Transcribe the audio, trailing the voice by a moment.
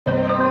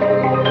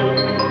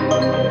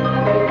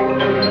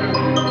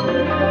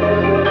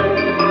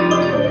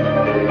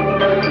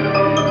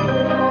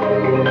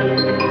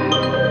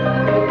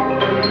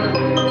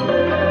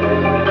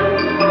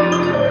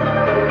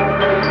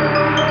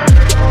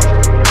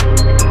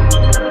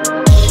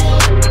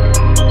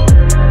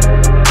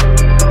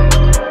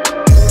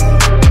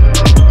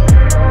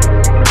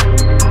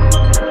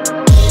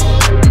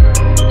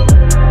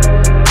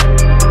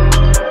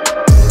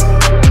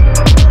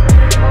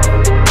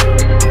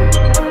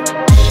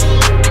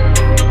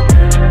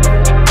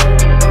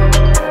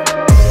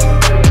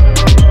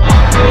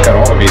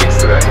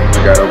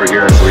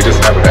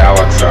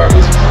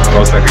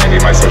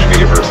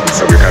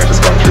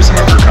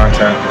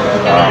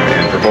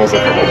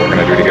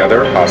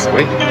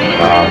possibly.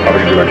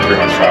 Probably gonna do like a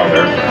 3-month trial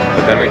there.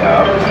 But then we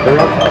have the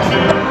route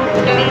costume.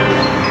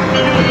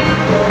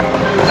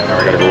 And now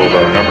we gotta go over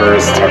our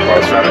numbers, talk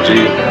about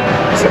strategy.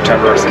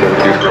 September, so we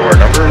do grow our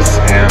numbers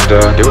and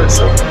do it.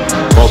 So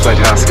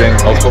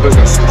multitasking, multiple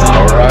business.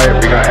 All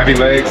right, we got heavy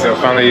legs, so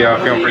finally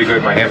feeling pretty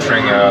good. My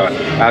hamstring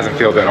hasn't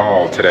felt at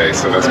all today,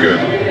 so that's good.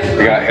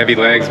 We got heavy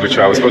legs, which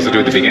I was supposed to do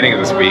at the beginning of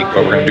this week,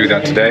 but we're gonna do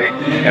that today.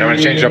 And I'm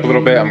gonna change it up a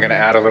little bit. I'm gonna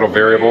add a little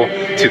variable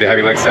to the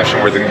heavy leg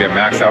session where there's gonna be a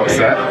max out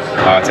set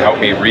to help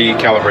me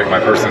recalibrate my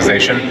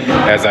personalization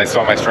as I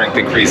saw my strength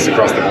increase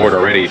across the board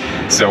already.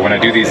 So when I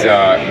do these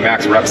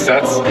max rep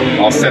sets,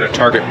 I'll set a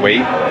target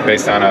weight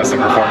based on some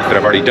performance that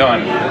I've already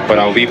done, but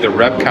I'll leave the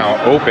rep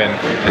count open,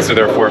 and so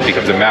therefore it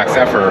becomes a max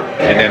effort,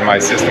 and then my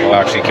system will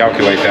actually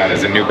calculate that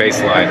as a new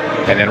baseline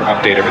and then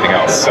update everything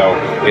else. So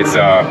it's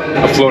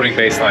a floating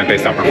baseline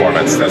based on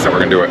performance. That's how we're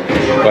gonna do it.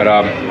 But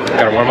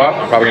gotta warm up.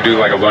 I'm probably gonna do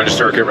like a lunge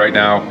circuit right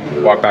now,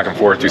 walk back and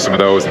forth, do some of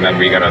those, and then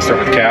we're gonna start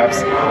with calves,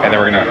 and then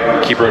we're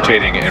gonna keep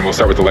rotating, and we'll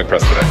start with the leg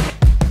press today.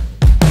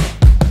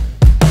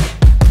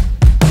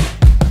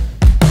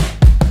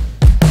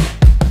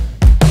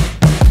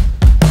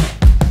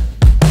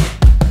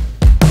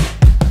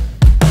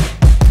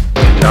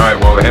 Alright,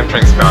 well the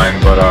hamstring's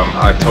fine, but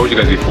I've told you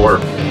guys before,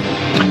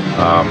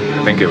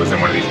 I think it was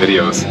in one of these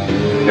videos,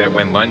 that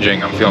when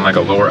lunging I'm feeling like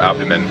a lower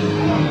abdomen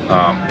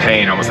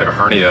pain, almost like a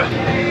hernia.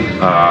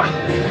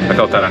 I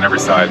felt that on every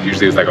side.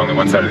 Usually it's like only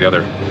one side or the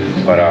other,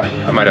 but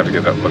I might have to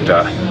get that looked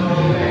at.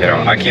 You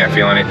know, I can't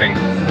feel anything.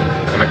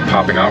 I'm like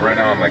popping out right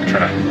now. I'm like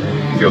trying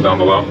to feel down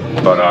below,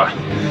 but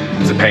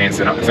it's a pain. It's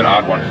an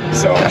odd one,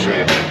 so I'll show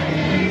you.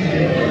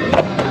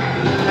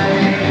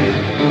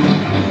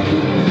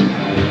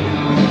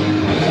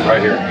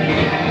 Right here.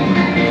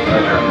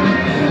 Right here.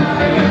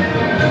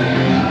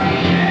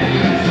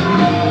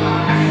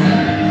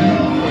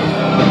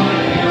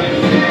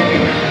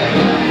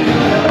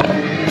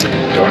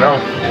 Don't know.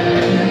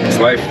 It's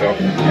life though.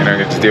 You know,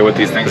 you have to deal with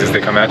these things as they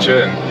come at you,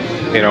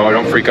 and you know, I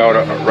don't freak out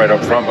right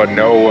up front, but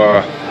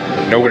know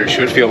what it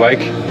should feel like.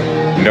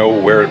 Know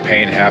where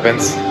pain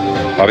happens.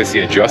 Obviously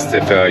adjust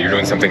if you're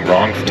doing something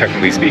wrong,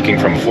 technically speaking,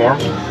 from form.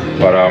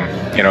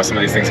 But you know, some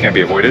of these things can't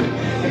be avoided,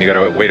 and you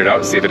got to wait it out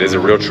to see if it is a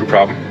real true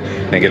problem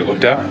and get it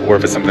looked at, or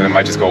if it's something that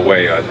might just go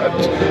away,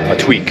 a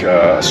tweak,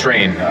 a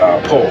strain,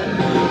 a pull.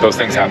 Those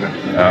things happen,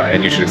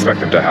 and you should expect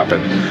them to happen.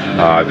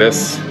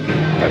 This,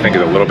 I think,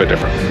 is a little bit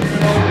different.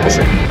 We'll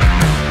see.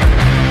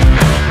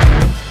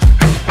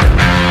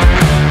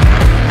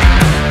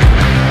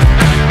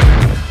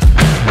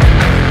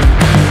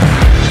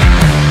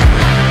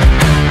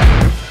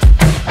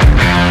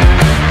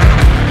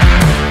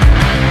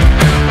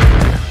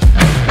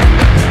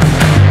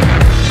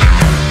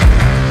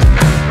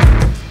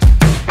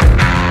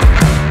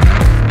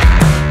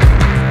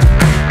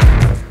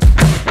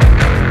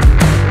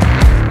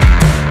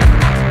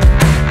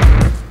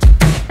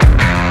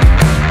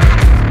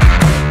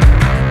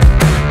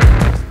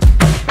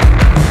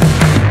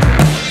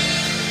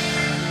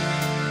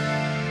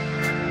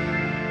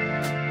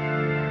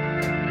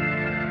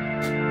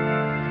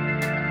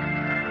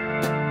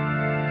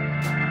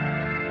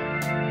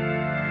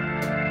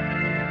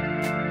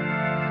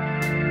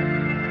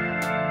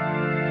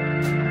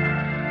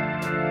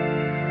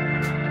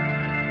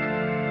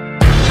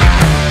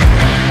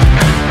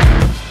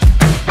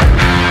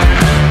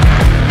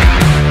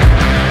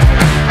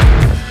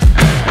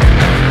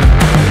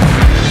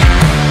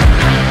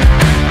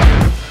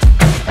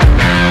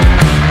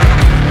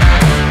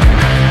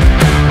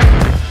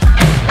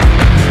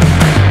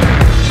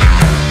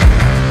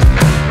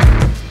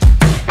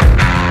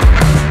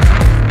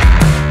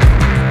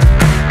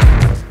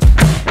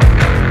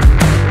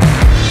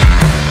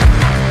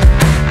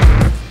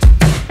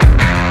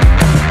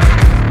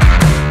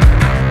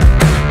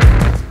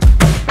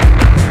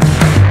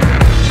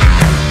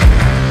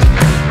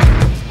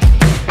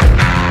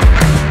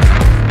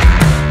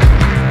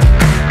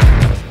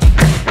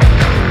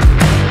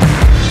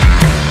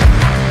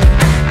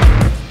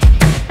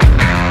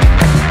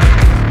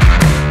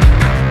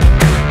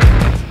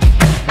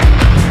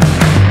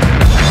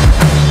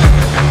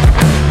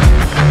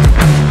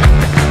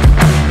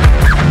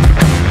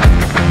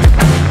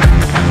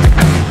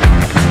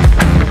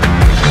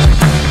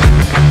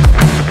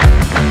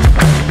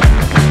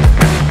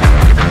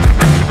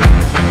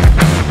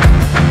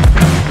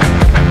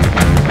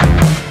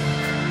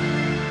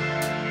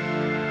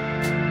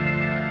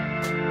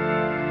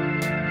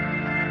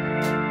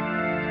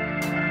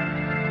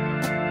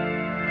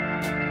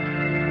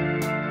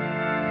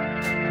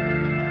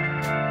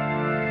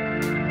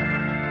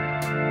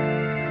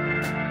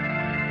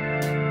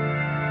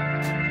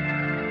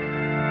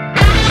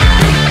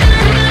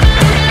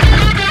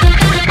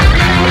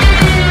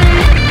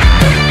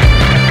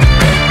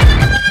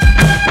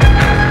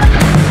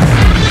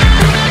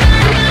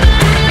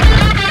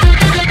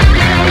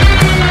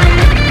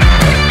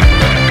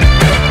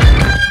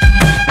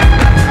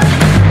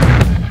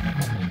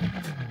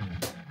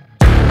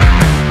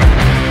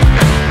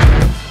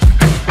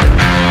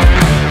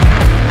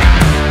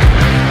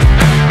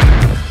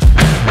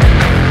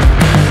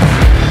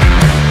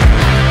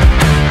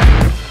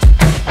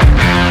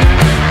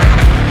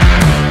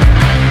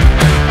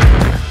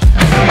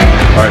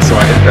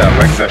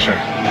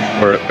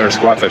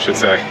 squats, I should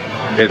say,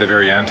 at the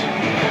very end.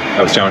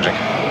 That was challenging.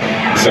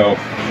 So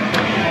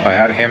I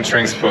had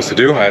hamstrings supposed to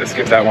do. I had to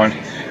skip that one,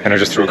 and I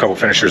just threw a couple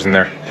finishers in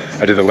there.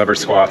 I did the lever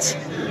squats,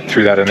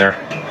 threw that in there.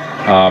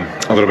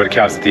 A little bit of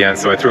calves at the end,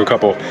 so I threw a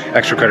couple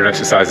extra credit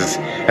exercises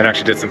and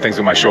actually did some things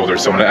with my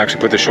shoulders. So I'm going to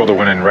actually put the shoulder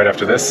one in right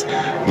after this,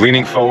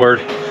 leaning forward,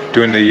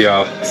 doing the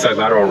side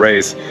lateral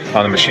raise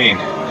on the machine,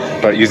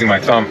 but using my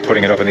thumb,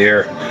 putting it up in the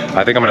air.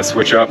 I think I'm going to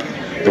switch up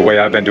the way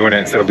I've been doing it.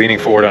 Instead of leaning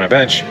forward on a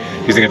bench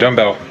using a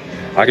dumbbell,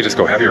 I could just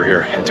go heavier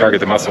here and target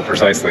the muscle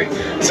precisely.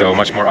 So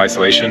much more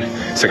isolation,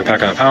 so I can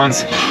pack on the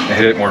pounds and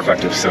hit it more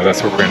effective. So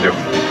that's what we're going to do.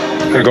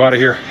 I'm going to go out of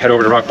here, head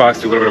over to Rock Box,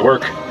 do a little bit of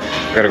work.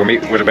 I got to go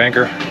meet with a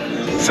banker,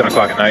 7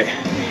 o'clock at night,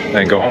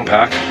 then go home,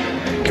 pack,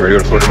 get ready to go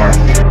to Florida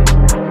tomorrow.